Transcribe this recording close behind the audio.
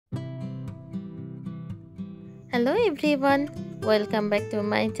Hello everyone, welcome back to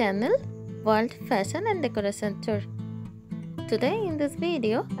my channel World Fashion and Decoration Tour. Today in this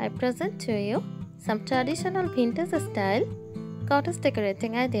video I present to you some traditional vintage style cottage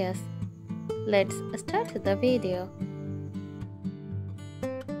decorating ideas. Let's start the video.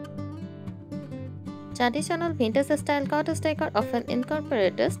 Traditional vintage style cottage decor often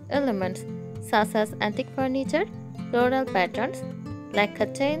incorporates elements such as antique furniture, floral patterns like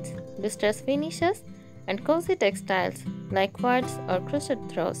curtains, distressed finishes, and cozy textiles like quilts or crochet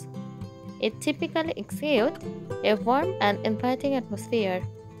throws. It typically exudes a warm and inviting atmosphere,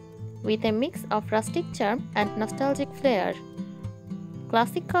 with a mix of rustic charm and nostalgic flair.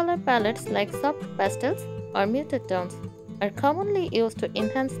 Classic color palettes like soft pastels or muted tones are commonly used to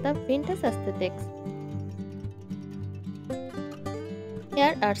enhance the vintage aesthetics.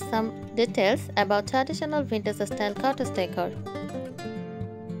 Here are some details about traditional vintage style cottage decor.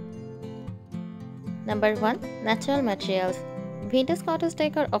 Number 1. Natural materials. Vintage cottage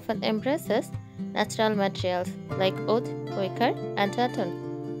decor often embraces natural materials like wood, wicker, and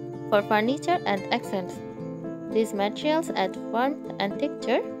rattan for furniture and accents. These materials add warmth and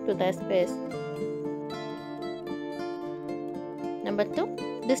texture to the space. Number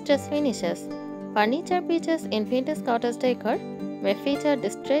 2. Distress finishes. Furniture pieces in vintage cottage decor may feature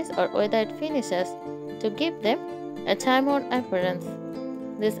distressed or weathered finishes to give them a time-worn appearance.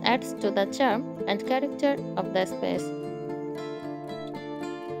 This adds to the charm and character of the space.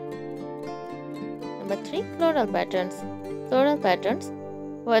 Number 3. Floral patterns. Floral patterns,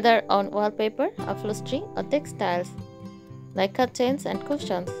 whether on wallpaper, upholstery, or textiles, like curtains and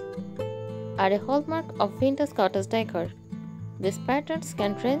cushions, are a hallmark of vintage cottage decor. These patterns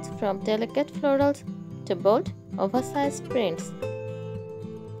can range from delicate florals to bold, oversized prints.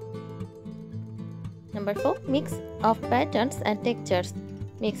 Number 4. Mix of patterns and textures.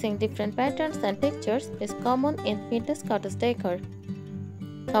 Mixing different patterns and textures is common in vintage cottage decor.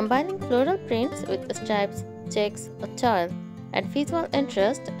 Combining floral prints with stripes, checks, or tile add visual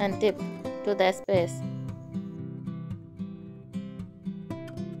interest and depth to the space.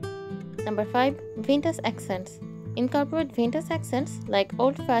 Number 5. Vintage accents. Incorporate vintage accents like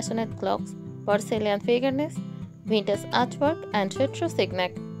old-fashioned clocks, porcelain figurines, vintage artwork, and retro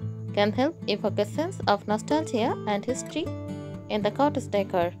signac can help evoke a sense of nostalgia and history in the cottage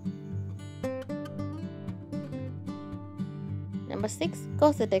decor. Number 6.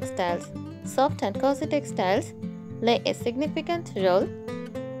 Cozy textiles. Soft and cozy textiles play a significant role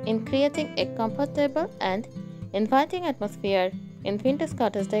in creating a comfortable and inviting atmosphere in vintage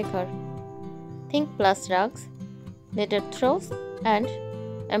cottage decor. Think plush rugs, knitted throws, and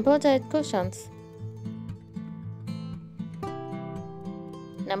embroidered cushions.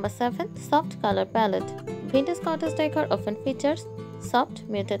 Number 7. Soft color palette. Vintage cottage decor often features soft,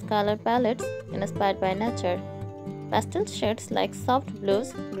 muted color palettes inspired by nature. Pastel shades like soft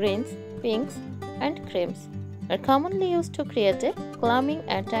blues, greens, pinks, and creams are commonly used to create a calming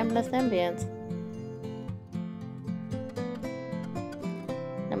and timeless ambience.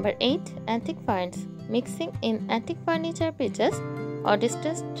 Number 8. Antique finds. Mixing in antique furniture pieces or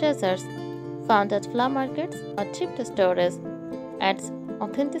distressed treasures found at flea markets or thrift stores adds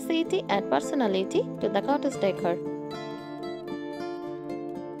authenticity and personality to the cottage decor.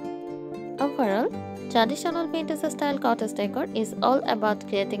 Overall, traditional vintage style cottage decor is all about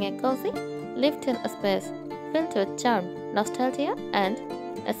creating a cozy, lived-in space filled with charm, nostalgia, and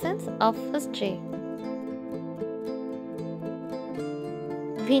a sense of history.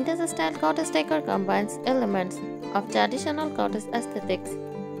 Vintage style cottage decor combines elements of traditional cottage aesthetics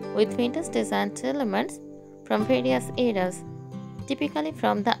with vintage designed elements from various eras, typically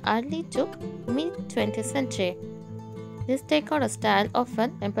from the early to mid-20th century. This decor style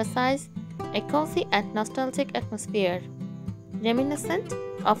often emphasizes a cozy and nostalgic atmosphere, reminiscent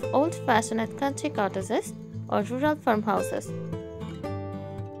of old-fashioned country cottages or rural farmhouses.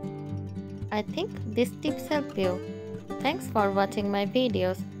 I think these tips help you. Thanks for watching my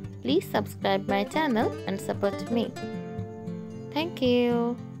videos. Please subscribe my channel and support me. Thank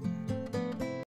you.